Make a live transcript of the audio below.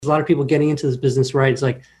a lot of people getting into this business, right? It's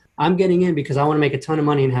like, I'm getting in because I want to make a ton of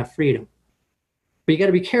money and have freedom. But you got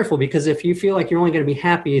to be careful, because if you feel like you're only going to be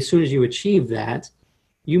happy as soon as you achieve that,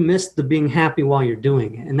 you miss the being happy while you're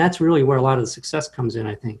doing it. And that's really where a lot of the success comes in,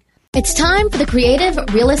 I think. It's time for the Creative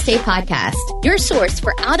Real Estate Podcast, your source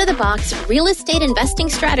for out-of-the-box real estate investing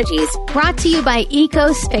strategies, brought to you by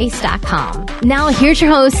ecospace.com. Now, here's your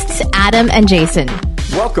hosts, Adam and Jason.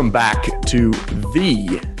 Welcome back to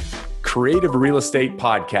the Creative Real Estate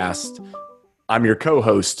Podcast. I'm your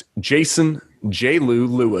co-host, Jason J. Lou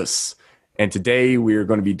Lewis, and today we are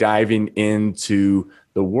going to be diving into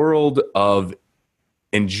the world of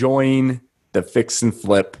enjoying the fix and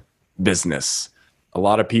flip business. A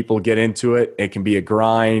lot of people get into it. It can be a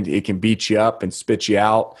grind. It can beat you up and spit you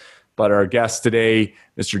out. But our guest today,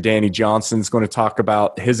 Mr. Danny Johnson, is going to talk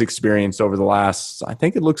about his experience over the last, I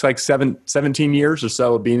think it looks like 17 years or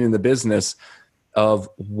so of being in the business, of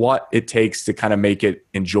what it takes to kind of make it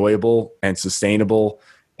enjoyable and sustainable,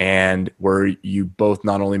 and where you both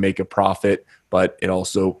not only make a profit, but it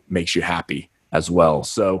also makes you happy as well.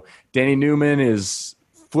 So Danny Newman is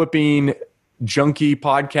Flipping Junkie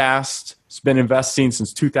Podcast. He's been investing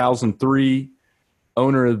since 2003,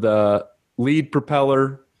 owner of the Lead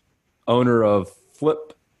Propeller, owner of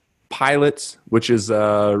Flip Pilots, which is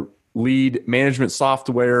a lead management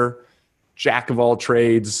software, jack of all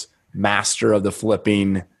trades, master of the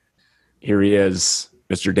flipping. Here he is,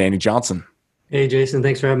 Mr. Danny Johnson. Hey, Jason,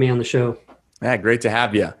 thanks for having me on the show. Yeah, great to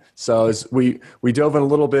have you. So as we dove in a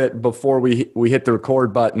little bit before we hit the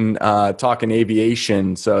record button, talking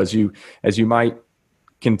aviation. So as you might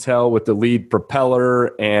can tell with the Lead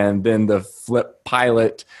Propeller and then the Flip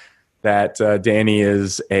Pilot, that Danny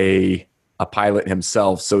is a pilot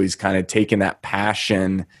himself. So he's kind of taken that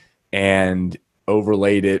passion and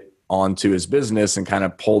overlaid it onto his business and kind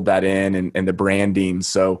of pulled that in and the branding.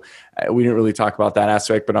 So we didn't really talk about that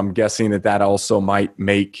aspect, but I'm guessing that also might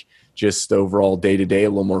make just overall day-to-day a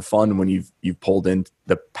little more fun when you've pulled in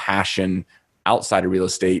the passion outside of real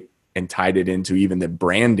estate and tied it into even the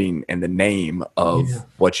branding and the name of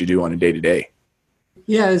what you do on a day-to-day.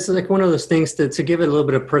 Yeah, it's like one of those things to give it a little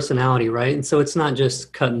bit of personality, right? And so it's not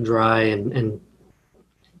just cut and dry and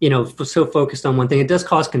so focused on one thing. It does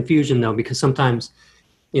cause confusion, though, because sometimes,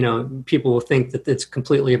 people will think that it's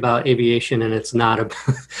completely about aviation and it's not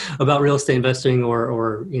about real estate investing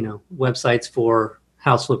or websites for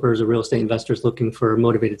house flippers or real estate investors looking for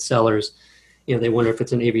motivated sellers. They wonder if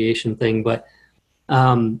it's an aviation thing, but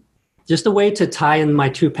just a way to tie in my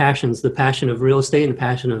two passions, the passion of real estate and the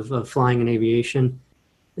passion of flying and aviation,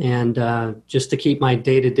 and just to keep my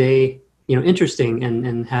day-to-day, interesting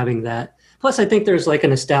and having that. Plus, I think there's like a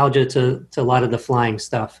nostalgia to a lot of the flying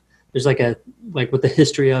stuff. There's like with the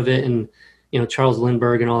history of it and, Charles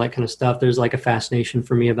Lindbergh and all that kind of stuff, there's like a fascination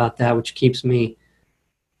for me about that, which keeps me,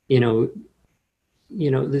 it's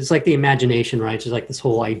like the imagination, right? Just like this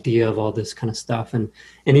whole idea of all this kind of stuff. And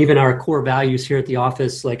even our core values here at the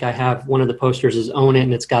office, like I have one of the posters is own it.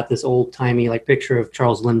 And it's got this old timey like picture of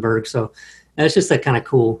Charles Lindbergh. So that's just that kind of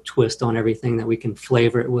cool twist on everything that we can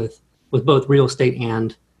flavor it with both real estate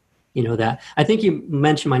and, that. I think you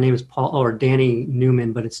mentioned my name is Paul or Danny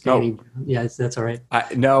Newman, but it's Danny. Oh. Yeah, that's all right.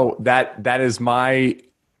 No, that is my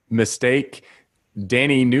mistake.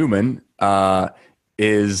 Danny Newman,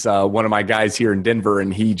 is one of my guys here in Denver,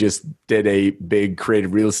 and he just did a big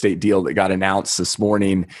creative real estate deal that got announced this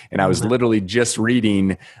morning. And I was literally just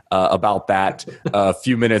reading about that a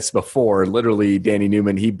few minutes before. Literally, Danny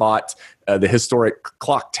Newman, he bought the historic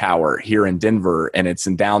clock tower here in Denver, and it's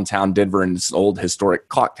in downtown Denver, and it's an old historic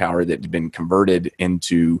clock tower that had been converted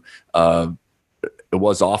into it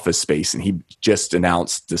was office space. And he just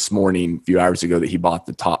announced this morning, a few hours ago, that he bought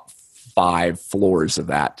the top 5 floors of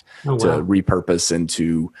that to repurpose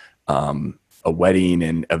into a wedding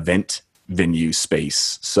and event venue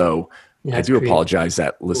space. So I do apologize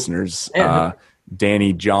that listeners,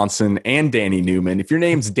 Danny Johnson and Danny Newman. If your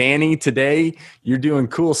name's Danny today, you're doing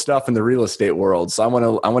cool stuff in the real estate world. So I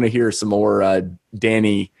want to hear some more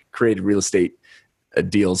Danny created real estate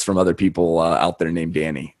deals from other people out there named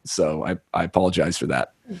Danny. So I apologize for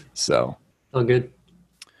that. So all good.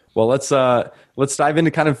 Well, let's dive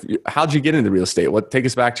into kind of how'd you get into real estate? Take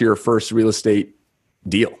us back to your first real estate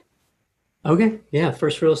deal. Okay. Yeah.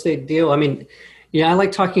 First real estate deal. I mean, I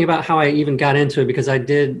like talking about how I even got into it because I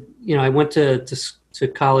did, I went to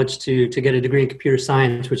college to get a degree in computer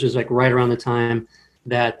science, which was like right around the time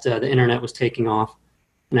that the internet was taking off.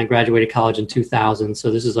 And I graduated college in 2000.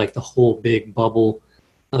 So this is like the whole big bubble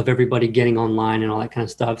of everybody getting online and all that kind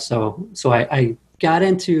of stuff. So I got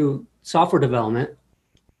into software development.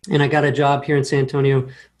 And I got a job here in San Antonio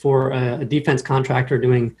for a defense contractor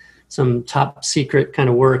doing some top secret kind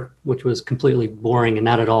of work, which was completely boring and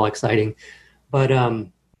not at all exciting. But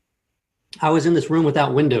I was in this room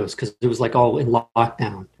without windows because it was like all in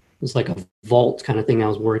lockdown. It was like a vault kind of thing I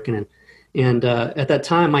was working in. And at that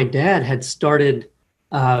time, my dad had started,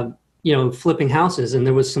 flipping houses, and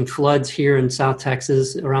there was some floods here in South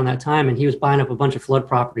Texas around that time. And he was buying up a bunch of flood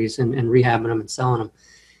properties and rehabbing them and selling them.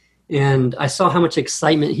 And I saw how much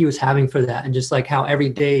excitement he was having for that, and just like how every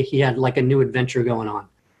day he had like a new adventure going on.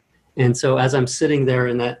 And so as I'm sitting there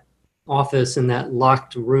in that office, in that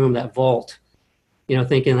locked room, that vault,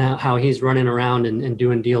 thinking how he's running around and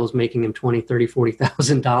doing deals, making him $20,000,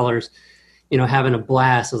 $30,000, $40,000, having a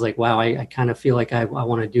blast. I was like, wow, I kind of feel like I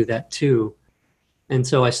want to do that too. And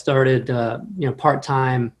so I started,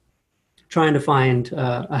 part-time trying to find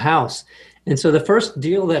a house. And so the first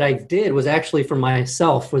deal that I did was actually for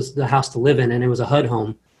myself, was the house to live in, and it was a HUD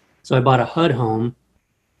home. So I bought a HUD home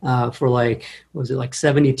for like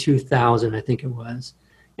 $72,000, I think it was.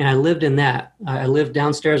 And I lived in that. I lived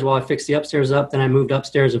downstairs while I fixed the upstairs up. Then I moved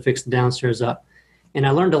upstairs and fixed the downstairs up. And I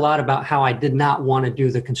learned a lot about how I did not want to do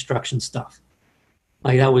the construction stuff.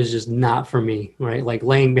 Like that was just not for me, right? Like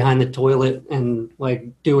laying behind the toilet and like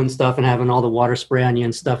doing stuff and having all the water spray on you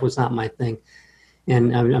and stuff was not my thing.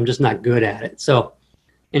 And I'm just not good at it. So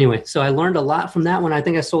anyway, so I learned a lot from that one. I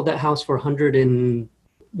think I sold that house for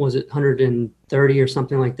 130 or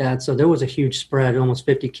something like that. So there was a huge spread, almost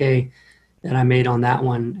 50K that I made on that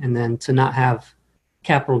one. And then to not have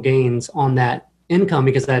capital gains on that income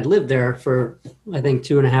because I had lived there for, I think,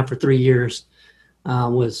 2.5 or 3 years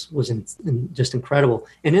was just incredible.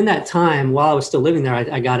 And in that time, while I was still living there,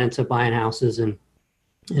 I got into buying houses and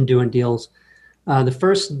doing deals. The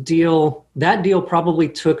first deal, that deal probably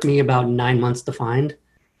took me about 9 months to find.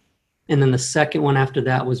 And then the second one after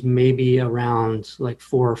that was maybe around like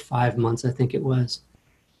 4 or 5 months, I think it was.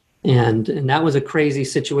 And that was a crazy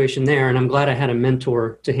situation there. And I'm glad I had a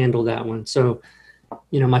mentor to handle that one. So,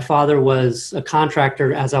 my father was a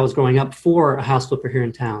contractor as I was growing up for a house flipper here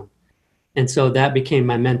in town. And so that became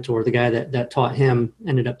my mentor. The guy that taught him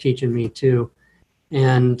ended up teaching me too.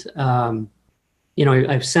 And,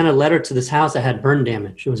 I've sent a letter to this house that had burn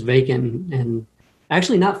damage. It was vacant and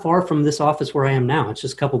actually not far from this office where I am now. It's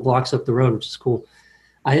just a couple blocks up the road, which is cool.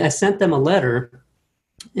 I sent them a letter,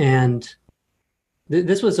 and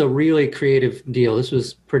this was a really creative deal. This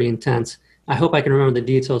was pretty intense. I hope I can remember the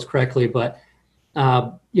details correctly, but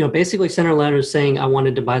basically sent her a letter saying I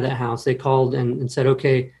wanted to buy that house. They called and said,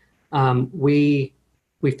 okay, we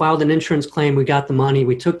filed an insurance claim. We got the money.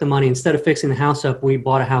 We took the money. Instead of fixing the house up, we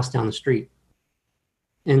bought a house down the street.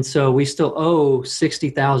 And so we still owe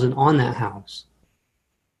 $60,000 on that house.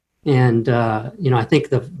 And, I think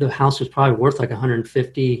the house was probably worth like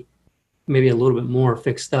 150, maybe a little bit more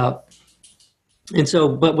fixed up. And so,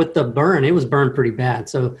 but with the burn, it was burned pretty bad.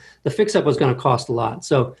 So the fix up was going to cost a lot.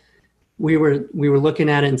 So we were looking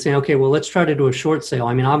at it and saying, okay, well, let's try to do a short sale.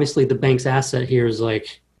 I mean, obviously the bank's asset here is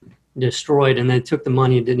like destroyed, and they took the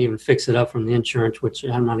money and didn't even fix it up from the insurance, which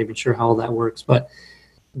I'm not even sure how all that works. But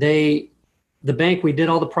the bank, we did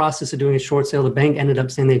all the process of doing a short sale. The bank ended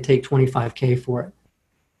up saying they'd take $25K for it.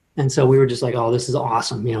 And so we were just like, oh, this is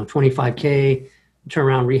awesome. $25K, turn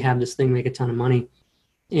around, rehab this thing, make a ton of money.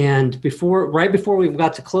 And right before we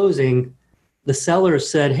got to closing, the sellers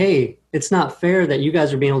said, hey, it's not fair that you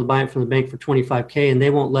guys are being able to buy it from the bank for $25K and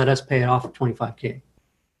they won't let us pay it off at $25K.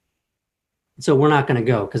 So we're not going to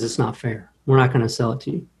go because it's not fair. We're not going to sell it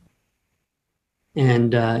to you.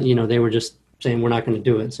 And, they were just saying we're not going to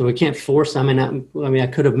do it. So we can't force them. I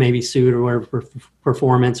could have maybe sued or whatever for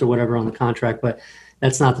performance or whatever on the contract, but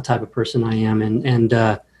that's not the type of person I am. And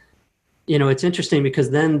it's interesting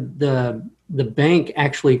because then the bank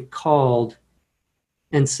actually called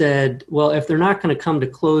and said, well, if they're not going to come to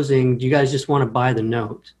closing, do you guys just want to buy the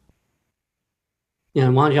note? Why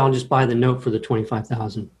don't y'all just buy the note for the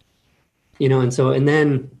 $25,000? And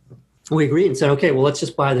then we agreed and said, okay, well, let's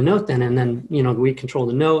just buy the note then. And then, we control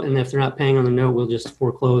the note. And if they're not paying on the note, we'll just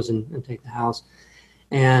foreclose and take the house.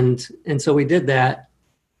 And so we did that.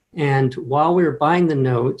 And while we were buying the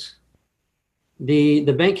note,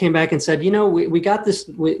 the bank came back and said, we got this,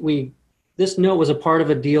 this note was a part of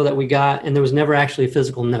a deal that we got, and there was never actually a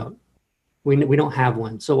physical note. We don't have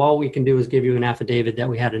one. So all we can do is give you an affidavit that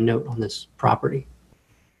we had a note on this property,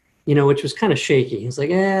 which was kind of shaky. It's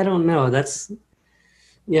like, I don't know.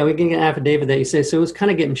 We can get an affidavit that you say. So it was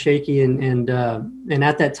kind of getting shaky. And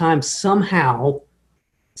at that time, somehow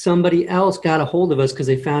somebody else got a hold of us because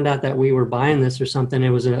they found out that we were buying this or something. It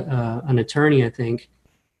was an attorney, I think.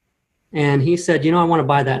 And he said, I want to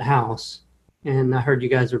buy that house. And I heard you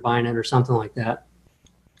guys are buying it or something like that.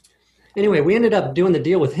 anyway, we ended up doing the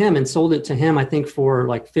deal with him and sold it to him, I think, for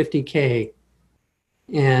like $50K.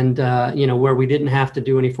 And, where we didn't have to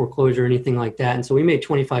do any foreclosure or anything like that. And so we made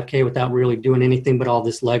 $25K without really doing anything but all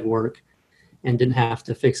this legwork and didn't have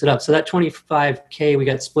to fix it up. So that $25K, we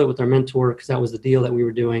got split with our mentor because that was the deal that we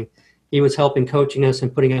were doing. He was helping coaching us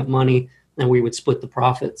and putting up money, and we would split the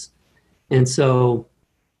profits. And so,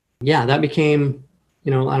 yeah, that became, I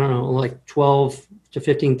don't know, like $12,000 to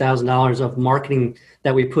 $15,000 of marketing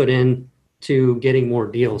that we put in to getting more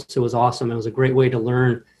deals. So it was awesome. It was a great way to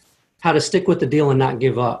learn how to stick with the deal and not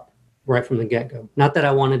give up right from the get-go. Not that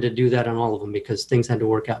I wanted to do that on all of them because things had to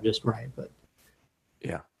work out just right. But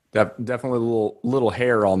yeah, definitely a little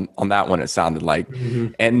hair on that one, it sounded like.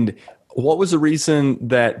 Mm-hmm. And what was the reason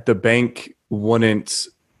that the bank wouldn't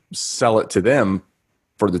sell it to them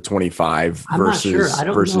for the 25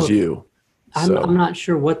 versus you? I'm not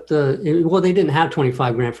sure what they didn't have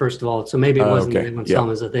 25 grand, first of all. So maybe it wasn't okay. They wouldn't tell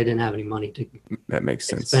them is that they didn't have any money to that makes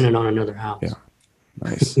sense. spend it on another house. Yeah.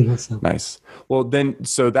 Nice. Nice. Well, then,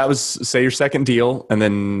 so that was, say, your second deal, and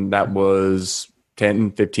then that was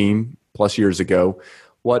 10, 15 plus years ago.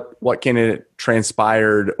 What can it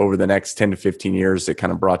transpired over the next 10 to 15 years that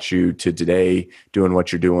kind of brought you to today doing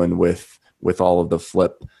what you're doing with all of the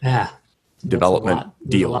flip development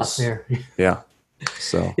deals? A lot there. Yeah.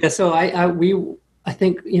 So, I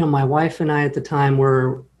think, my wife and I at the time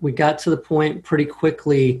we got to the point pretty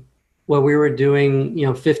quickly where we were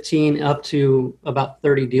doing, 15 up to about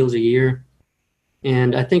 30 deals a year.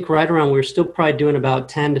 And I think right around, we were still probably doing about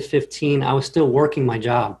 10 to 15. I was still working my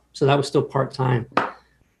job. So that was still part-time.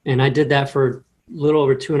 And I did that for a little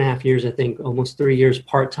over 2.5 years, I think, almost 3 years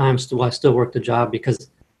part-time. I still worked the job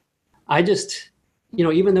because I just,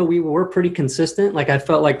 even though we were pretty consistent, like I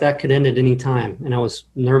felt like that could end at any time. And I was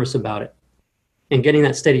nervous about it. And getting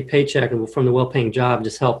that steady paycheck from the well-paying job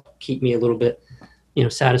just helped keep me a little bit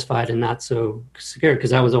satisfied and not so scared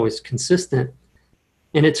because I was always consistent.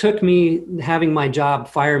 And it took me having my job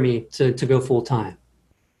fire me to go full time.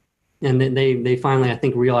 And then they finally, I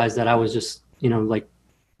think, realized that I was just, like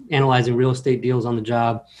analyzing real estate deals on the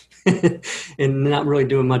job and not really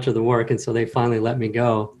doing much of the work. And so they finally let me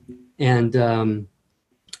go. And,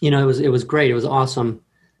 it was great. It was awesome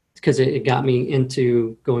because it got me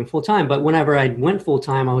into going full time. But whenever I went full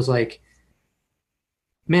time, I was like,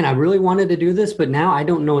 man, I really wanted to do this, but now I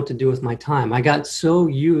don't know what to do with my time. I got so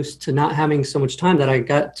used to not having so much time that I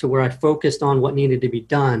got to where I focused on what needed to be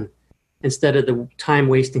done instead of the time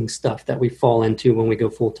wasting stuff that we fall into when we go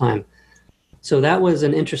full time. So that was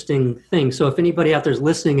an interesting thing. So if anybody out there is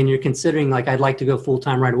listening and you're considering like, I'd like to go full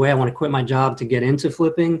time right away, I want to quit my job to get into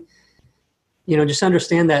flipping, just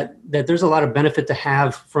understand that there's a lot of benefit to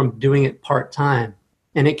have from doing it part time,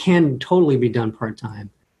 and it can totally be done part time.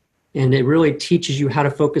 And it really teaches you how to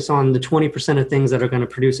focus on the 20% of things that are going to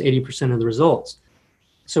produce 80% of the results.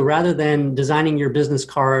 So rather than designing your business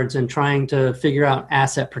cards and trying to figure out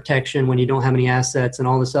asset protection when you don't have any assets and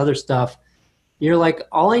all this other stuff, you're like,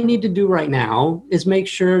 all I need to do right now is make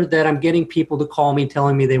sure that I'm getting people to call me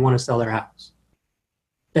telling me they want to sell their house.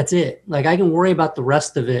 That's it. Like I can worry about the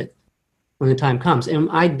rest of it when the time comes. And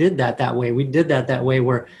I did that way. We did that way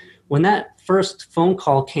where when that first phone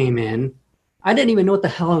call came in, I didn't even know what the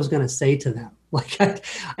hell I was going to say to them. Like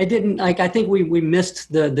I didn't, like, I think we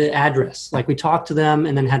missed the address. Like we talked to them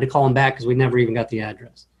and then had to call them back because we never even got the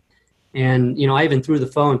address. And, I even threw the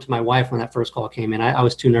phone to my wife when that first call came in. I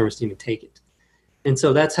was too nervous to even take it. And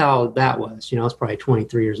so that's how that was. I was probably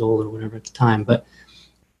 23 years old or whatever at the time, but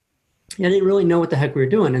I didn't really know what the heck we were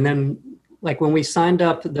doing. And then like when we signed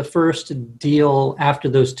up the first deal after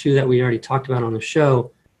those two that we already talked about on the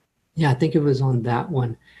show, I think it was on that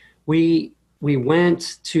one. We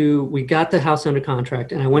got the house under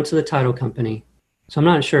contract and I went to the title company. So I'm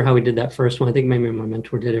not sure how we did that first one. I think maybe my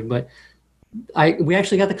mentor did it, but we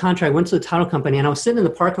actually got the contract, went to the title company, and I was sitting in the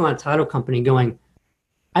parking lot of the title company going,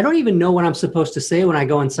 I don't even know what I'm supposed to say when I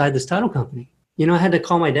go inside this title company. I had to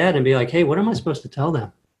call my dad and be like, hey, what am I supposed to tell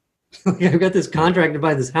them? I've got this contract to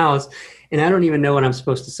buy this house and I don't even know what I'm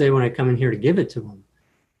supposed to say when I come in here to give it to them.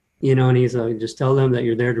 And he's like, just tell them that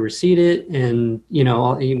you're there to receipt it. And,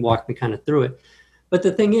 he walked me kind of through it. But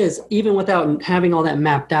the thing is, even without having all that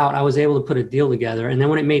mapped out, I was able to put a deal together. And then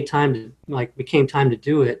when it became time to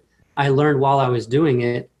do it, I learned while I was doing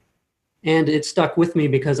it. And it stuck with me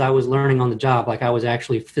because I was learning on the job. Like I was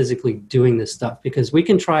actually physically doing this stuff, because we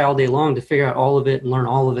can try all day long to figure out all of it and learn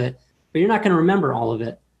all of it, but you're not going to remember all of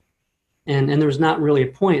it. And there's not really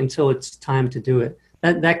a point until it's time to do it.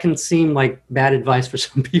 That can seem like bad advice for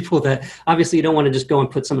some people, that obviously you don't want to just go and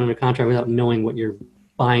put something under contract without knowing what you're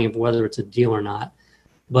buying, whether it's a deal or not.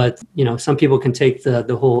 But, some people can take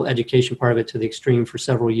the whole education part of it to the extreme for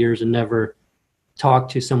several years and never talk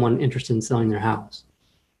to someone interested in selling their house.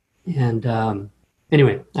 And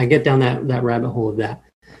anyway, I get down that rabbit hole of that.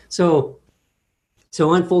 So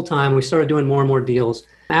on full time, we started doing more and more deals.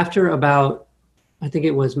 After about, I think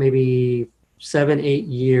it was maybe 7-8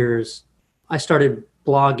 years, I started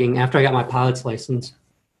blogging after I got my pilot's license.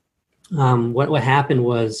 What happened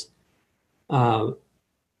was,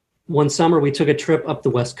 one summer we took a trip up the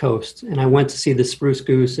West Coast, and I went to see the Spruce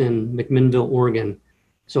Goose in McMinnville, Oregon.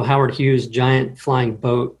 So Howard Hughes' giant flying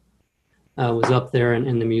boat was up there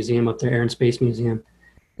in the museum up there, Air and Space Museum.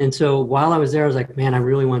 And so while I was there, I was like, man, I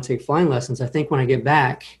really want to take flying lessons. I think when I get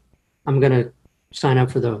back, I'm going to sign up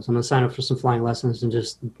for those. I'm going to sign up for some flying lessons and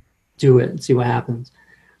just do it and see what happens.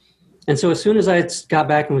 And so as soon as I got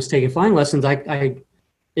back and was taking flying lessons,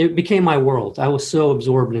 it became my world. I was so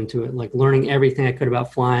absorbed into it, like learning everything I could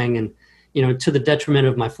about flying and, to the detriment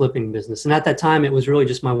of my flipping business. And at that time, it was really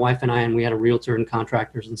just my wife and I, and we had a realtor and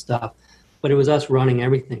contractors and stuff, but it was us running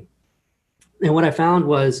everything. And what I found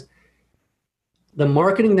was the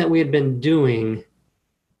marketing that we had been doing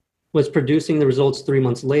was producing the results 3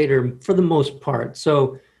 months later for the most part.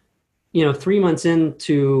 So, 3 months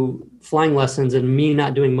into flying lessons and me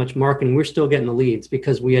not doing much marketing, we're still getting the leads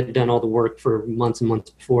because we had done all the work for months and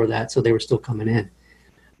months before that. So they were still coming in.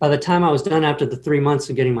 By the time I was done after the 3 months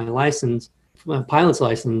of getting my license, my pilot's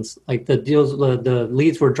license, like the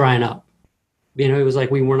leads were drying up. It was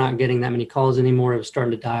like we were not getting that many calls anymore. It was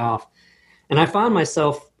starting to die off. And I found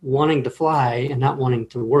myself wanting to fly and not wanting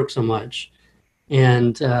to work so much.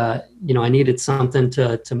 And, I needed something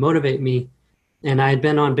to motivate me. And I had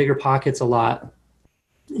been on Bigger Pockets a lot.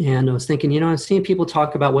 And I was thinking, I'm seeing people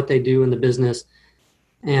talk about what they do in the business.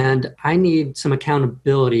 And I need some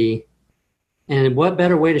accountability. And what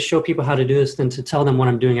better way to show people how to do this than to tell them what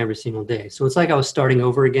I'm doing every single day? So it's like I was starting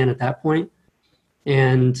over again at that point.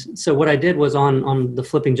 And so what I did was on the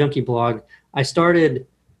Flipping Junkie blog, I started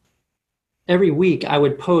every week, I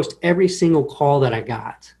would post every single call that I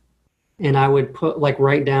got. And I would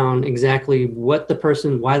write down exactly what the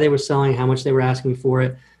person, why they were selling, how much they were asking for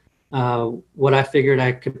it, what I figured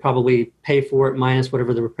I could probably pay for it minus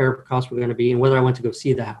whatever the repair costs were going to be, and whether I went to go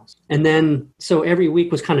see the house. And then, so every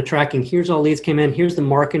week was kind of tracking, here's all leads came in, here's the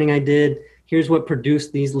marketing I did, here's what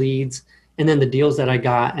produced these leads, and then the deals that I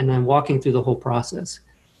got, and then walking through the whole process.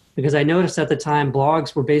 Because I noticed at the time,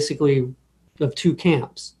 blogs were basically of two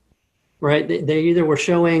camps. Right? They either were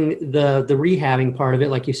showing the rehabbing part of it,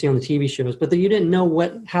 like you see on the TV shows, but you didn't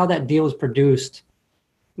know how that deal was produced,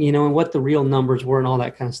 and what the real numbers were and all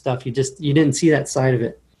that kind of stuff. You didn't see that side of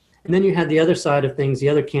it. And then you had the other side of things, the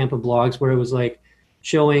other camp of blogs where it was like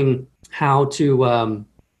showing how to,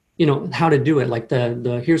 how to do it. Like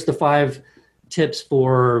here's the 5 tips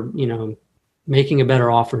for, making a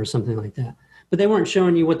better offer or something like that. But they weren't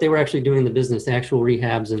showing you what they were actually doing in the business, the actual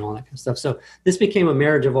rehabs and all that kind of stuff. So this became a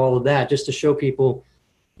marriage of all of that, just to show people,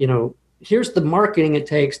 here's the marketing it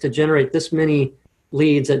takes to generate this many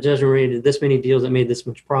leads that generated this many deals that made this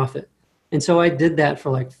much profit. And so I did that for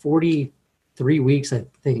like 43 weeks, I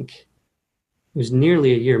think. It was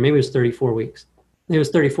nearly a year. Maybe it was 34 weeks. It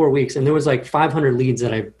was 34 weeks. And there was like 500 leads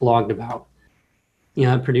that I blogged about.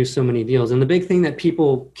 I produced so many deals. And the big thing that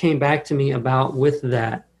people came back to me about with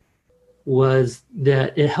that was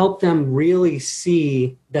that it helped them really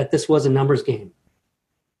see that this was a numbers game.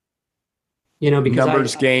 Because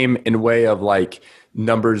numbers game in way of like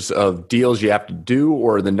numbers of deals you have to do,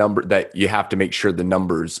 or the number that you have to make sure the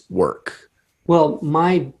numbers work. Well,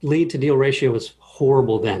 my lead to deal ratio was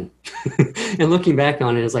horrible then. And looking back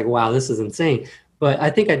on it, it's like, wow, this is insane. But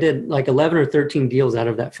I think I did like 11 or 13 deals out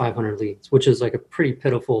of that 500 leads, which is like a pretty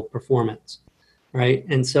pitiful performance. Right.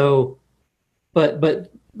 And so, but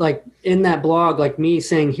like in that blog, like me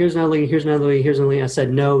saying, here's another lead, here's another lead, here's another lead. I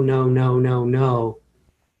said, no.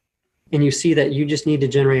 And you see that you just need to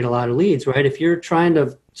generate a lot of leads, right? If you're trying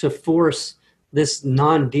to force this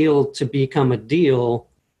non-deal to become a deal,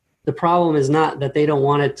 the problem is not that they don't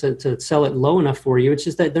want it to sell it low enough for you. It's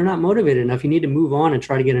just that they're not motivated enough. You need to move on and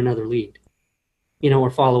try to get another lead, or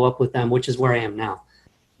follow up with them, which is where I am now.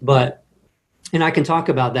 And I can talk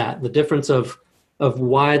about that, the difference of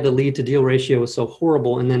why the lead to deal ratio was so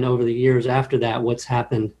horrible. And then over the years after that, what's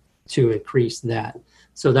happened to increase that.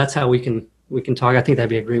 So that's how we can talk. I think that'd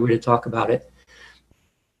be a great way to talk about it.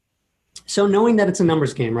 So knowing that it's a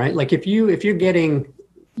numbers game, right? Like if you're getting,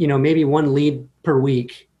 maybe 1 lead per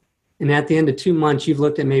week, and at the end of 2 months, you've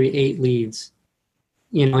looked at maybe 8 leads,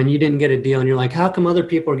 and you didn't get a deal, and you're like, how come other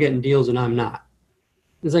people are getting deals and I'm not?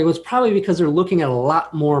 It's like, well, it's probably because they're looking at a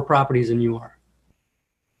lot more properties than you are.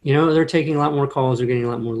 They're taking a lot more calls, they're getting a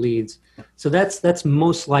lot more leads. So that's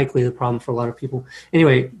most likely the problem for a lot of people.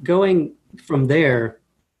 Anyway, going from there,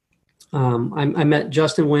 I met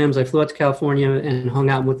Justin Williams. I flew out to California and hung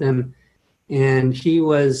out with him. And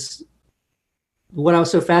what I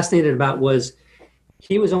was so fascinated about was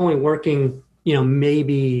he was only working,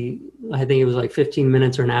 maybe I think it was like 15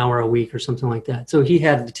 minutes or an hour a week or something like that. So he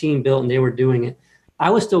had the team built and they were doing it. I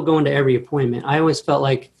was still going to every appointment. I always felt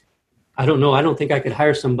like, I don't think I could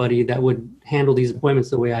hire somebody that would handle these appointments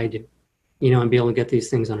the way I do, and be able to get these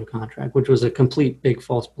things under contract, which was a complete big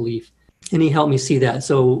false belief. And he helped me see that.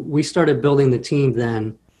 So we started building the team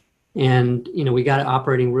then, and, we got it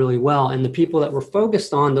operating really well. And the people that were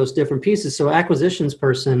focused on those different pieces, so acquisitions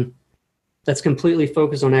person that's completely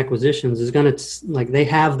focused on acquisitions is going to, they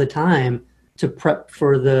have the time to prep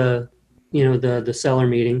for the seller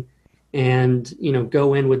meeting and,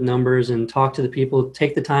 go in with numbers and talk to the people,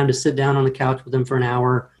 take the time to sit down on the couch with them for an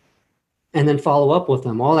hour and then follow up with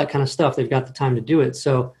them, all that kind of stuff. They've got the time to do it.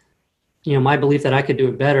 So, my belief that I could do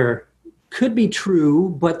it better could be true,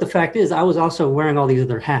 but the fact is I was also wearing all these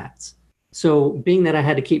other hats. So being that I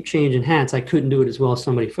had to keep changing hats, I couldn't do it as well as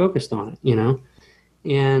somebody focused on it,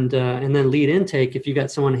 and then lead intake, if you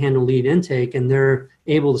got someone to handle lead intake and they're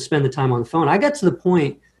able to spend the time on the phone. I got to the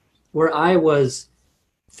point where I was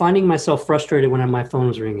finding myself frustrated when my phone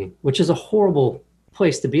was ringing, which is a horrible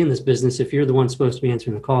place to be in this business if you're the one supposed to be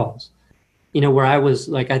answering the calls. Where I was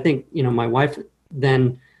like, I think, my wife,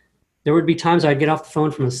 then there would be times I'd get off the phone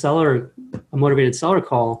from a motivated seller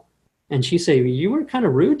call, and she'd say, you were kind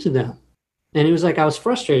of rude to them. And it was like, I was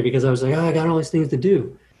frustrated because I was like, I got all these things to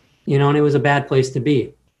do, and it was a bad place to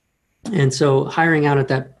be. And so hiring out at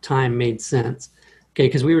that time made sense. Okay.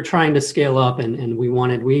 Cause we were trying to scale up and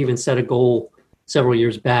we even set a goal several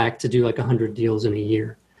years back to do like 100 deals in a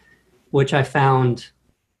year, which I found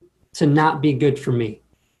to not be good for me.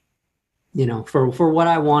 For what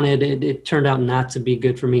I wanted, it turned out not to be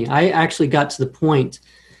good for me. I actually got to the point.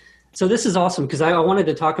 So this is awesome because I wanted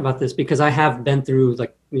to talk about this because I have been through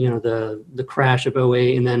the crash of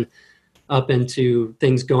 '08 and then up into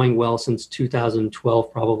things going well since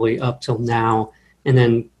 2012, probably up till now. And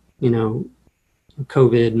then,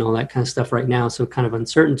 COVID and all that kind of stuff right now. So kind of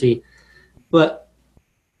uncertainty, but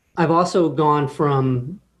I've also gone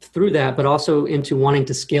through that, but also into wanting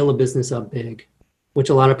to scale a business up big, which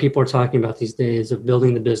a lot of people are talking about these days of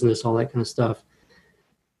building the business, all that kind of stuff,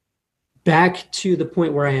 back to the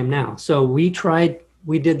point where I am now. So we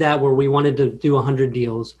did that where we wanted to do 100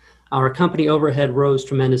 deals. Our company overhead rose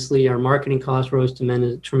tremendously. Our marketing costs rose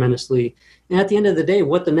tremendously. And at the end of the day,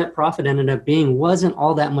 what the net profit ended up being wasn't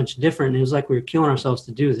all that much different. It was like we were killing ourselves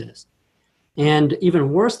to do this. And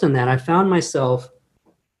even worse than that, I found myself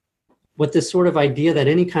with this sort of idea that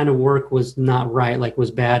any kind of work was not right, like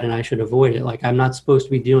was bad and I should avoid it. Like I'm not supposed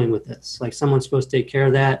to be dealing with this. Like someone's supposed to take care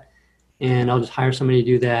of that and I'll just hire somebody to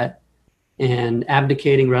do that, and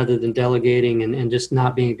abdicating rather than delegating and just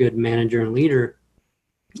not being a good manager and leader.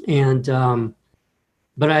 And,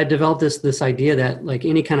 but I developed this idea that like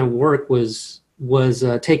any kind of work was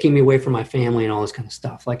taking me away from my family and all this kind of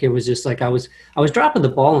stuff. Like it was just like I was dropping the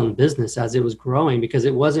ball in the business as it was growing because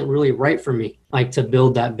it wasn't really right for me, like to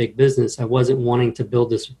build that big business. I wasn't wanting to build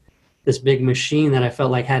this big machine that I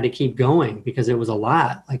felt like had to keep going because it was a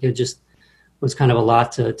lot. Like it just was kind of a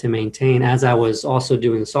lot to maintain as I was also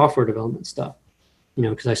doing the software development stuff,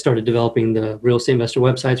 because I started developing the real estate investor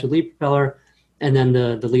websites with Lead Propeller and then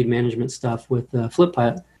the lead management stuff with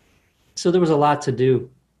FlipPilot. So there was a lot to do.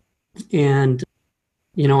 And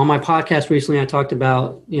on my podcast recently, I talked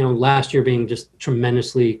about, last year being just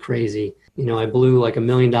tremendously crazy. I blew like $1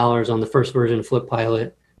 million on the first version of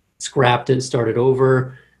FlipPilot, scrapped it, started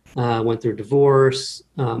over, went through divorce,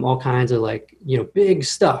 all kinds of big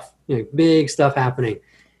stuff happening.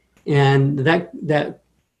 And that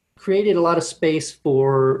created a lot of space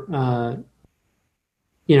for,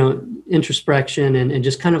 introspection and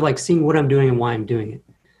just kind of like seeing what I'm doing and why I'm doing it.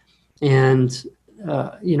 And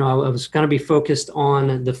I was going to be focused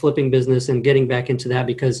on the flipping business and getting back into that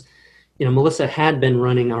because, Melissa had been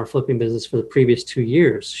running our flipping business for the previous 2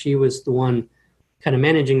 years. She was the one kind of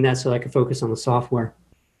managing that so I could focus on the software.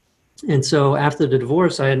 And so after the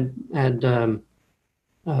divorce, I had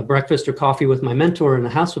breakfast or coffee with my mentor and the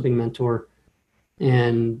house flipping mentor.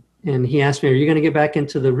 And he asked me, are you going to get back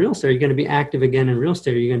into the real estate? Are you going to be active again in real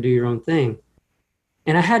estate? Are you going to do your own thing?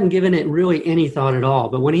 And I hadn't given it really any thought at all.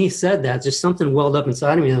 But when he said that, just something welled up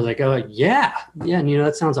inside of me. And I was like, oh, yeah. And,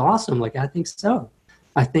 that sounds awesome. Like, I think so.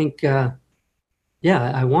 I think, I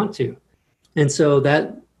want to. And so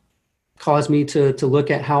that caused me to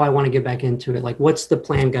look at how I want to get back into it. Like, what's the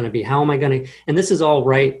plan going to be? How am I going to, and this is all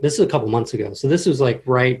right. This is a couple months ago. So this was like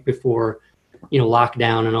right before,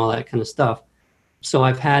 lockdown and all that kind of stuff. So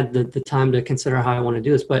I've had the time to consider how I want to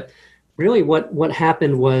do this. But really what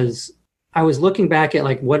happened was I was looking back at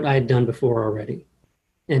like what I had done before already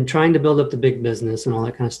and trying to build up the big business and all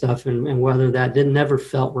that kind of stuff. And whether that never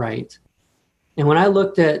felt right. And when I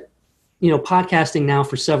looked at, podcasting now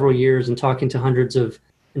for several years and talking to hundreds of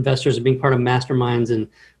investors and being part of masterminds and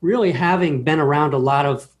really having been around a lot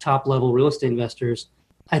of top level real estate investors,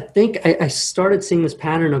 I think I started seeing this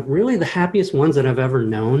pattern of really the happiest ones that I've ever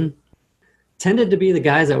known tended to be the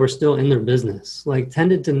guys that were still in their business, like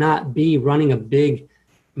tended to not be running a big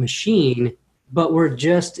machine, but were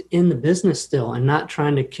just in the business still and not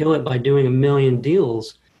trying to kill it by doing a million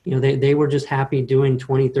deals. They were just happy doing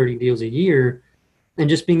 20, 30 deals a year and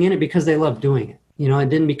just being in it because they love doing it. It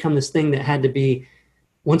didn't become this thing that had to be,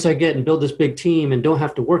 once I get and build this big team and don't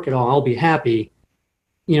have to work at all, I'll be happy.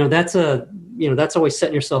 That's always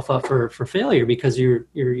setting yourself up for failure because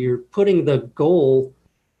you're putting the goal,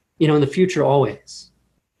 in the future always,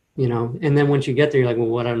 and then once you get there, you're like,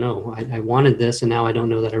 well, I don't know. I wanted this and now I don't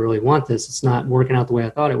know that I really want this. It's not working out the way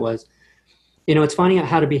I thought it was. It's finding out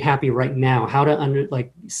how to be happy right now, how to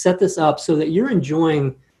set this up so that you're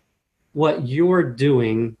enjoying what you're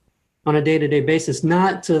doing on a day-to-day basis,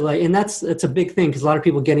 not to and that's a big thing because a lot of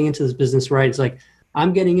people getting into this business, right? It's like,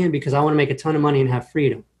 I'm getting in because I want to make a ton of money and have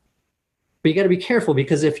freedom. But you got to be careful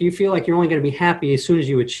because if you feel like you're only going to be happy as soon as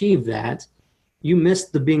you achieve that, you miss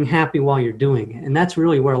the being happy while you're doing it. And that's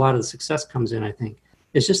really where a lot of the success comes in, I think.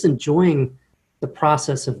 It's just enjoying the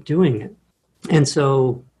process of doing it. And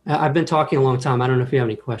so I've been talking a long time. I don't know if you have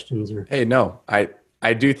any questions or. Hey, no,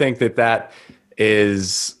 I do think that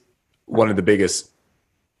is one of the biggest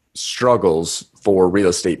struggles for real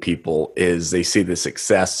estate people is they see the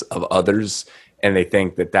success of others and they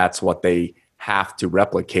think that that's what they have to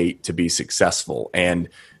replicate to be successful. And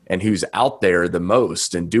who's out there the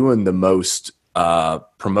most and doing the most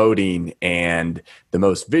promoting and the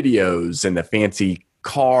most videos and the fancy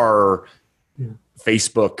car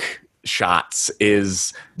Facebook shots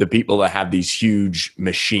is the people that have these huge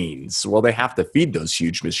machines. Well, they have to feed those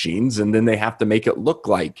huge machines and then they have to make it look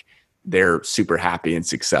like they're super happy and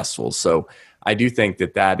successful. So I do think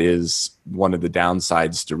that is one of the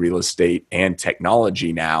downsides to real estate and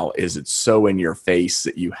technology now is it's so in your face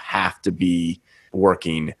that you have to be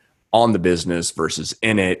working on the business versus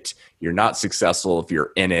in it. You're not successful if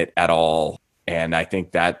you're in it at all. And I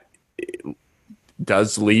think that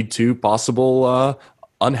does lead to possible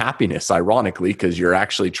unhappiness, ironically, because you're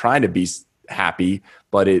actually trying to be happy,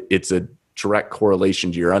 but it's a direct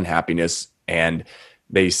correlation to your unhappiness. And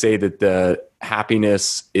they say that the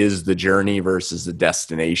happiness is the journey versus the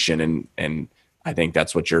destination. And I think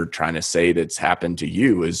that's what you're trying to say that's happened to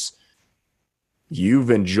you is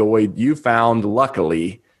you found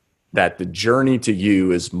luckily that the journey to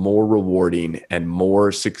you is more rewarding and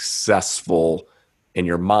more successful in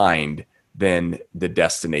your mind than the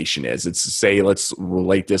destination is. It's to say, let's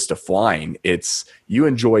relate this to flying. It's you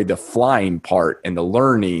enjoy the flying part and the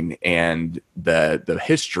learning and the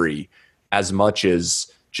history as much as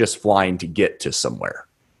just flying to get to somewhere.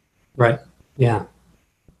 Right. Yeah.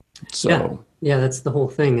 So yeah, that's the whole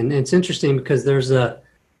thing. And it's interesting because there's an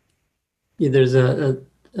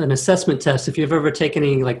assessment test. If you've ever taken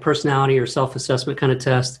any like personality or self-assessment kind of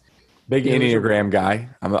test. Big Enneagram guy.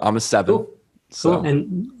 I'm a 7. Cool. Cool.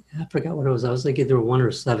 And I forgot what it was. I was like either a 1 or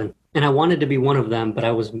a 7. And I wanted to be one of them, but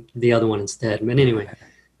I was the other one instead. But anyway,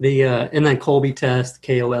 and then Kolbe test,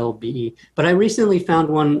 Kolbe. But I recently found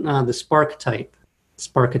one, the Sparketype.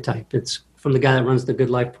 It's from the guy that runs the Good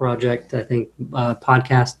Life Project, I think,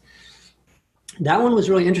 podcast. That one was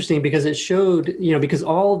really interesting because it showed, because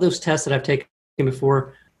all of those tests that I've taken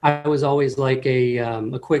before, I was always like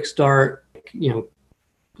a quick start,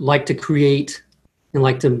 like to create and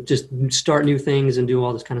like to just start new things and do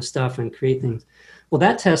all this kind of stuff and create things. Well,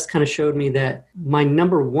 that test kind of showed me that my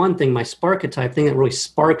number one thing, my Sparketype thing that really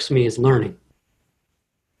sparks me is learning.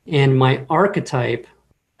 And my archetype,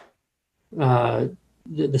 the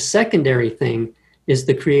secondary thing is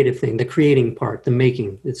the creative thing, the creating part, the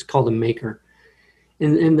making. It's called a maker.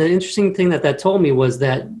 And the interesting thing that told me was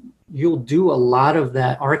that you'll do a lot of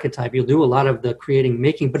that archetype. You'll do a lot of the creating,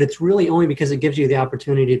 making, but it's really only because it gives you the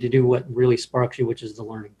opportunity to do what really sparks you, which is the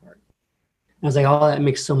learning part. I was like, oh, that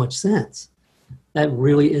makes so much sense. That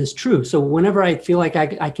really is true. So whenever I feel like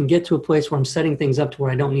I can get to a place where I'm setting things up to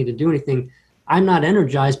where I don't need to do anything, I'm not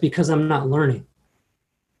energized because I'm not learning.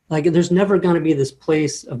 Like there's never going to be this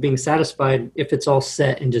place of being satisfied if it's all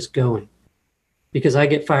set and just going. because I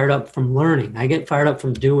get fired up from learning. I get fired up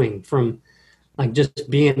from doing, from like just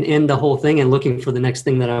being in the whole thing and looking for the next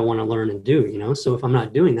thing that I want to learn and do, you know? So if I'm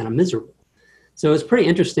not doing that, I'm miserable. So it's pretty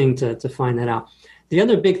interesting to find that out. The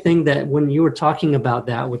other big thing that when you were talking about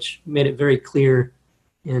that, which made it very clear,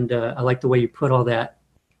 and I like the way you put all that,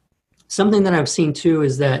 something that I've seen too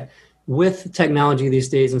is that with technology these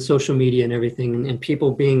days and social media and everything, and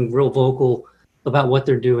people being real vocal about what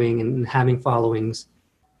they're doing and having followings,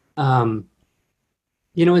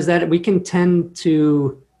 you know, is that we can tend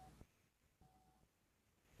to,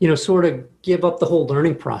 you know, sort of give up the whole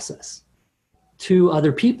learning process to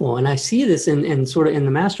other people. And I see this in sort of in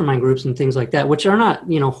the mastermind groups and things like that, which are not,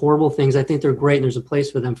 you know, horrible things. I think they're great and there's a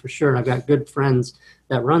place for them for sure. And I've got good friends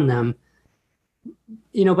that run them,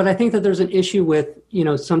 you know, but I think that there's an issue with, you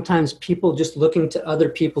know, sometimes people just looking to other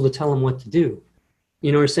people to tell them what to do,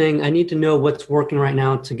 you know, or saying, I need to know what's working right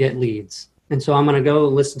now to get leads. And so I'm going to go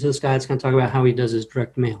listen to this guy that's going to talk about how he does his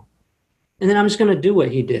direct mail. And then I'm just going to do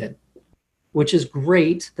what he did, which is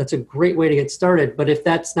great. That's a great way to get started. But if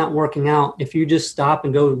that's not working out, if you just stop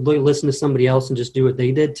and go listen to somebody else and just do what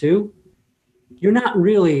they did too, you're not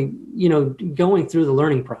really, you know, going through the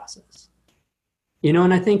learning process. You know,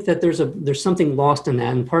 and I think that there's something lost in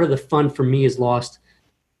that. And part of the fun for me is lost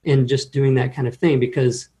in just doing that kind of thing,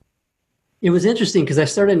 because it was interesting because I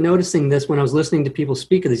started noticing this when I was listening to people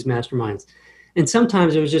speak of these masterminds. And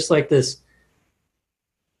sometimes it was just like this,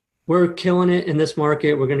 we're killing it in this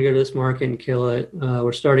market. We're going to go to this market and kill it.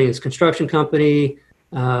 We're starting this construction company,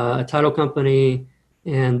 a title company,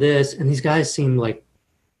 and this. And these guys seem like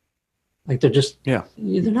they're just, they're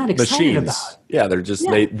not excited machines. about it. Yeah, they're just,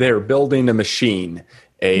 they're building a machine,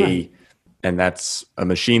 and that's a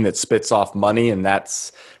machine that spits off money. And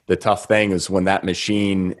that's the tough thing, is when that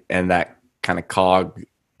machine and that kind of cog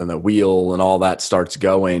and the wheel and all that starts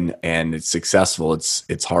going and it's successful,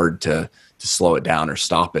 it's hard to slow it down or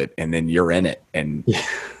stop it. And then you're in it, and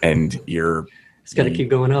you're, it's got to keep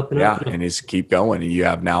going up and up. And it's keep going. And you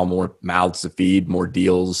have now more mouths to feed, more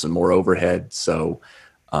deals and more overhead. So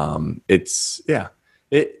I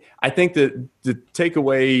think that the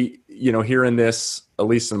takeaway, you know, hearing this, at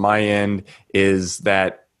least on my end, is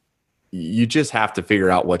that you just have to figure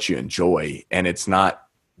out what you enjoy. And it's not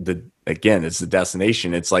it's the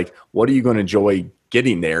destination. It's like, what are you going to enjoy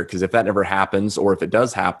getting there? Because if that never happens, or if it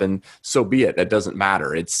does happen, so be it. That doesn't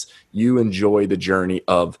matter. It's, you enjoy the journey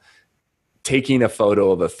of taking a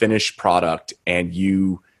photo of a finished product, and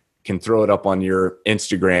you can throw it up on your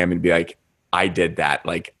Instagram and be like, I did that.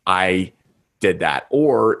 Like, I did that.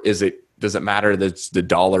 Or does it matter that's the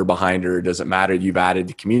dollar behind it? Or does it matter you've added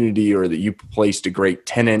the community, or that you placed a great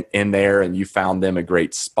tenant in there and you found them a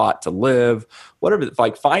great spot to live? Whatever,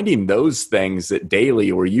 like finding those things that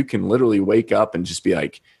daily, where you can literally wake up and just be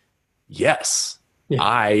like, yes,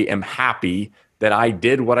 I am happy that I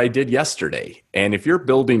did what I did yesterday. And if you're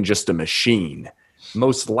building just a machine,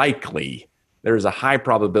 most likely there's a high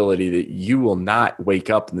probability that you will not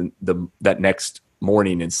wake up that next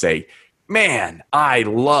morning and say, man, I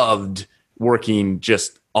loved working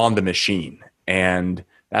just on the machine. And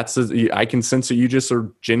I can sense that you just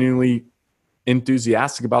are genuinely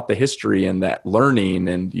enthusiastic about the history and that learning.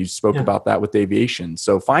 And you spoke about that with aviation.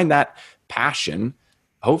 So find that passion.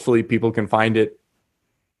 Hopefully people can find it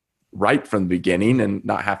right from the beginning and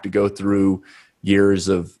not have to go through years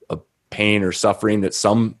of pain or suffering that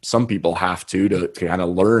some people have to kind of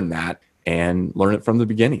learn that, and learn it from the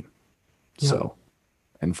beginning. Yeah. So,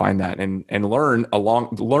 and find that and learn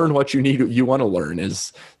what you want to learn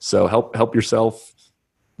help yourself.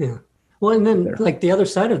 Yeah. Well, and then like the other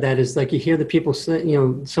side of that is like, you hear the people say, you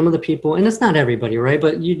know, some of the people, and it's not everybody, right?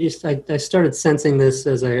 But I started sensing this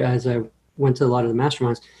as I went to a lot of the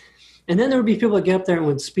masterminds. And then there would be people that get up there and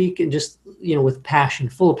would speak and just, you know, with passion,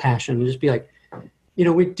 full of passion, and just be like, you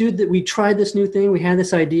know, we tried this new thing, we had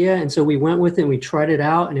this idea, and so we went with it and we tried it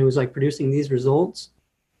out, and it was like producing these results.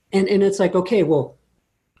 And it's like, okay, well,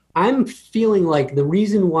 I'm feeling like the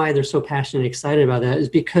reason why they're so passionate and excited about that is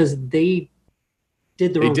because they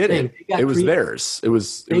did their own thing. It was theirs. It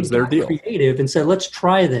was their deal. Creative and said, let's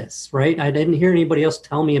try this, right? I didn't hear anybody else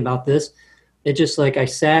tell me about this. It just like, I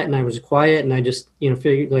sat and I was quiet and I just, you know,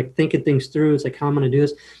 figured like thinking things through. It's like, how I'm going to do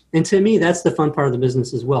this. And to me, that's the fun part of the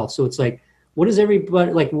business as well. So it's like, what is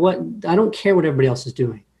everybody, like I don't care what everybody else is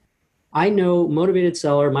doing. I know motivated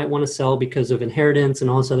seller might want to sell because of inheritance and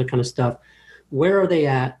all this other kind of stuff. Where are they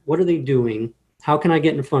at? What are they doing? How can I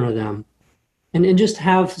get in front of them? And just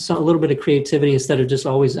have a little bit of creativity instead of just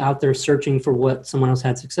always out there searching for what someone else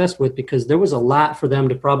had success with, because there was a lot for them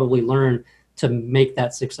to probably learn to make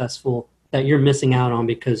that successful that you're missing out on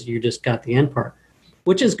because you just got the end part,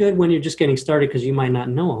 which is good when you're just getting started because you might not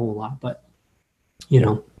know a whole lot. But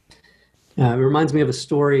It reminds me of a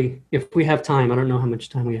story. If we have time, I don't know how much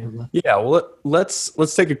time we have left. Yeah, well,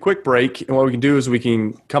 let's take a quick break, and what we can do is we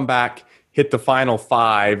can come back, hit the final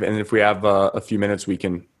 5, and if we have a few minutes, we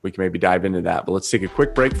can maybe dive into that. But let's take a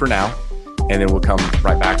quick break for now, and then we'll come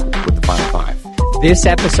right back with the final 5. This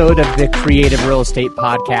episode of the Creative Real Estate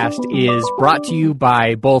Podcast is brought to you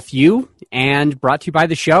by both you and brought to you by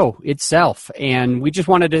the show itself. And we just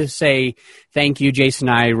wanted to say thank you, Jason.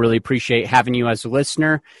 I really appreciate having you as a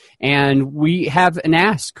listener. And we have an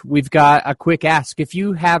ask. We've got a quick ask. If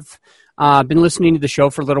you have been listening to the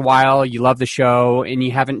show for a little while, you love the show, and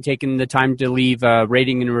you haven't taken the time to leave a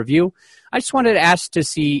rating and a review, I just wanted to ask to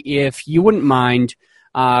see if you wouldn't mind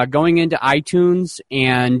going into iTunes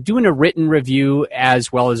and doing a written review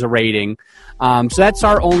as well as a rating. So that's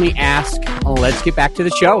our only ask. Let's get back to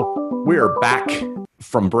the show. We are back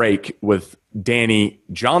from break with Danny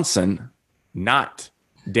Johnson, not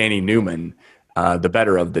Danny Newman, the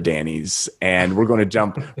better of the Dannys. And we're going to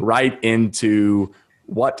jump right into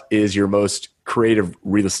what is your most creative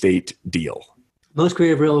real estate deal? Most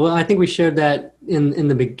creative real. Well, I think we shared that in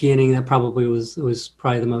the beginning. That probably was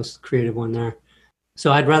probably the most creative one there.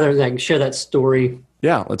 So I'd rather share that story.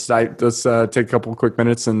 Yeah, let's take a couple quick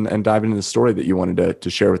minutes and dive into the story that you wanted to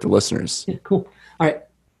share with the listeners. Yeah, cool. All right.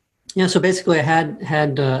 Yeah, so basically I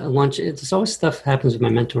had lunch. It's always stuff happens with my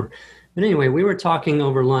mentor. But anyway, we were talking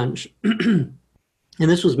over lunch, and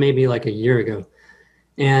this was maybe like a year ago.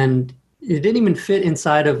 And it didn't even fit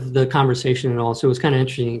inside of the conversation at all. So it was kind of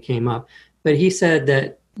interesting. It came up. But he said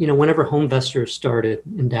that, whenever HomeVestor started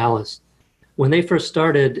in Dallas, when they first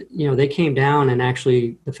started, they came down and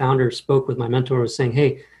actually the founder spoke with my mentor, was saying,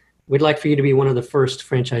 hey, we'd like for you to be one of the first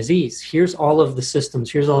franchisees. Here's all of the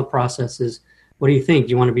systems. Here's all the processes. What do you think?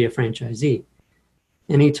 Do you want to be a franchisee?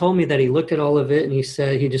 And he told me that he looked at all of it and he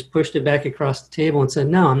said, he just pushed it back across the table and said,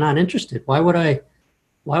 no, I'm not interested. Why would I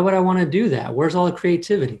want to do that? Where's all the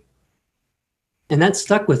creativity? And that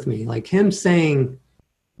stuck with me, like him saying,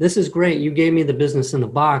 this is great. You gave me the business in the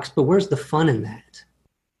box, but where's the fun in that?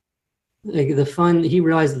 Like the fun, he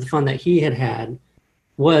realized that the fun that he had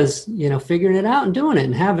was, figuring it out and doing it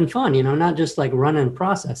and having fun, not just like running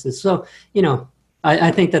processes. So,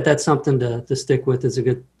 I think that that's something to stick with. Is a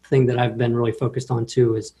good thing that I've been really focused on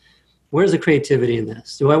too, is where's the creativity in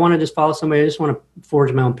this? Do I want to just follow somebody? I just want to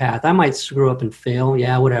forge my own path. I might screw up and fail.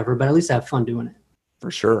 Yeah, whatever, but at least have fun doing it.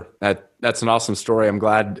 For sure. That's an awesome story. I'm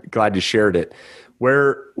glad you shared it.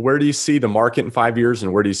 Where do you see the market in 5 years,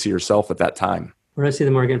 and where do you see yourself at that time? Where do I see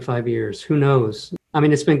the market in 5 years? Who knows? I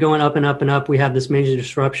mean, it's been going up and up and up. We have this major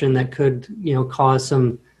disruption that could, cause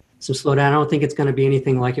some slowdown. I don't think it's going to be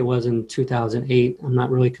anything like it was in 2008. I'm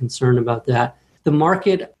not really concerned about that. The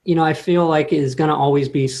market, I feel like is going to always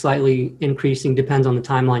be slightly increasing, depends on the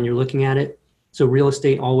timeline you're looking at it. So real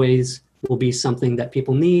estate always will be something that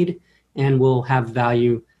people need and will have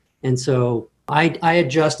value. And so I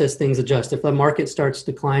adjust as things adjust. If the market starts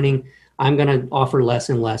declining, I'm going to offer less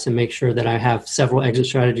and less and make sure that I have several exit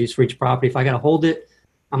strategies for each property. If I got to hold it,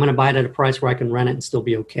 I'm going to buy it at a price where I can rent it and still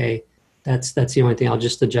be okay. That's the only thing. I'll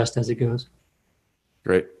just adjust as it goes.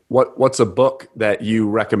 Great. What's a book that you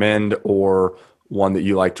recommend, or one that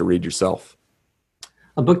you like to read yourself?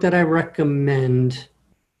 A book that I recommend,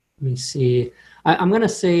 let me see. I'm going to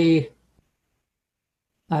say,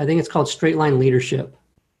 I think it's called Straight Line Leadership.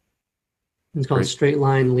 It's called Straight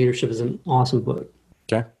Line Leadership. Is an awesome book.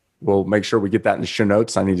 Okay. We'll make sure we get that in the show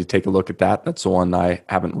notes. I need to take a look at that. That's the one I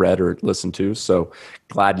haven't read or listened to. So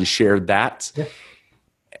glad you shared that. Yeah.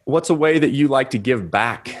 What's a way that you like to give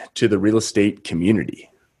back to the real estate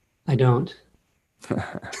community? I don't.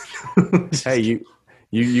 Hey,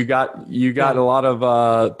 you got a lot of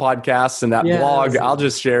podcasts and that blog. I'll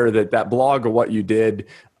just share that blog of what you did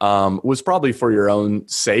was probably for your own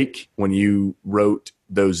sake when you wrote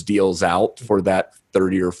those deals out for that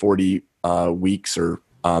 30 or 40 weeks or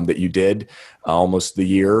that you did almost the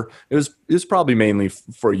year. It was probably mainly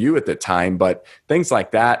for you at the time, but things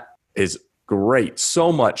like that is great.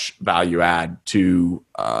 So much value add to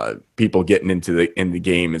people getting into the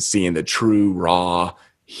game and seeing the true raw.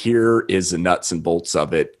 Here is the nuts and bolts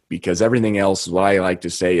of it, because everything else, what I like to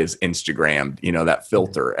say, is Instagrammed, that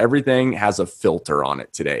filter. Everything has a filter on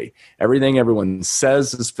it today. Everything everyone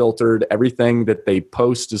says is filtered. Everything that they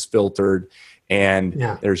post is filtered. And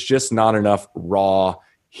there's just not enough raw.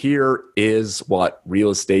 Here is what real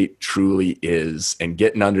estate truly is, and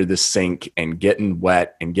getting under the sink and getting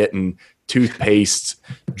wet and getting toothpaste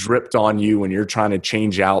dripped on you when you're trying to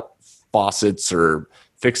change out faucets or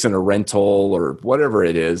fixing a rental or whatever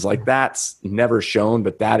it is. Like, that's never shown,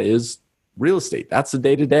 but that is real estate. That's the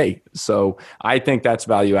day to day. So I think that's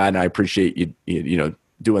value add, and I appreciate you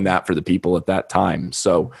doing that for the people at that time.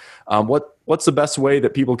 So what's the best way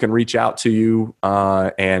that people can reach out to you?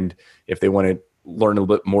 And if they want to learn a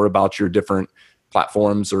little bit more about your different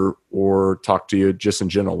platforms or talk to you just in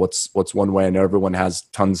general, what's one way? I know everyone has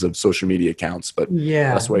tons of social media accounts, but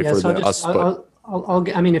best way for us.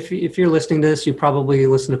 I mean, if you're listening to this, you probably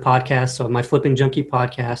listen to podcasts. So my Flipping Junkie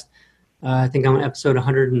podcast, I think I'm on episode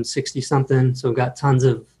 160 something. So I've got tons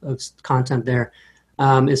of content there.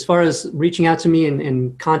 As far as reaching out to me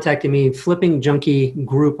and contacting me, Flipping Junkie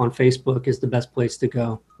Group on Facebook is the best place to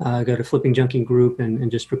go. Go to Flipping Junkie Group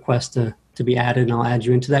and just request to be added, and I'll add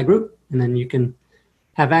you into that group, and then you can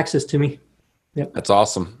have access to me. Yep. That's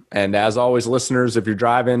awesome. And as always, listeners, if you're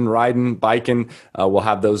driving, riding, biking, we'll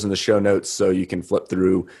have those in the show notes so you can flip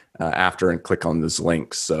through after and click on those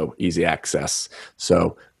links. So easy access.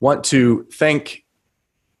 So want to thank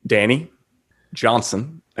Danny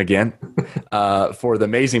Johnson again for the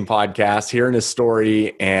amazing podcast, hearing his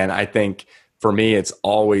story. And I think for me, it's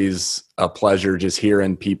always a pleasure just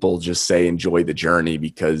hearing people just say, enjoy the journey,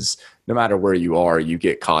 because no matter where you are, you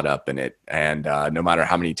get caught up in it. And no matter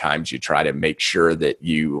how many times you try to make sure that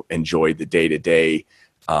you enjoy the day-to-day,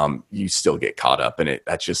 you still get caught up in it.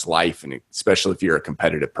 That's just life, and especially if you're a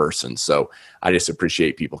competitive person. So I just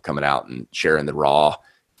appreciate people coming out and sharing the raw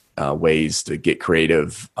ways to get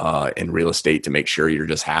creative in real estate to make sure you're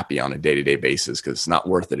just happy on a day-to-day basis, because it's not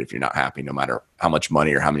worth it if you're not happy, no matter how much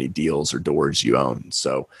money or how many deals or doors you own.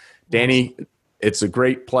 So Danny, it's a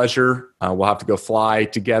great pleasure. We'll have to go fly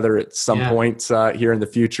together at some point here in the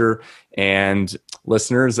future. And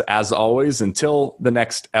listeners, as always, until the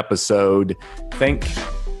next episode, think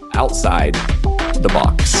outside the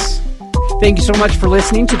box. Thank you so much for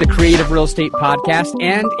listening to the Creative Real Estate Podcast.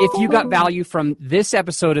 And if you got value from this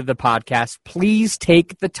episode of the podcast, please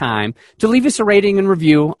take the time to leave us a rating and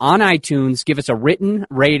review on iTunes. Give us a written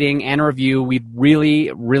rating and a review. We'd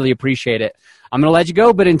really, really appreciate it. I'm going to let you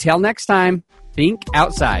go, but until next time, think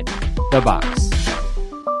outside the box.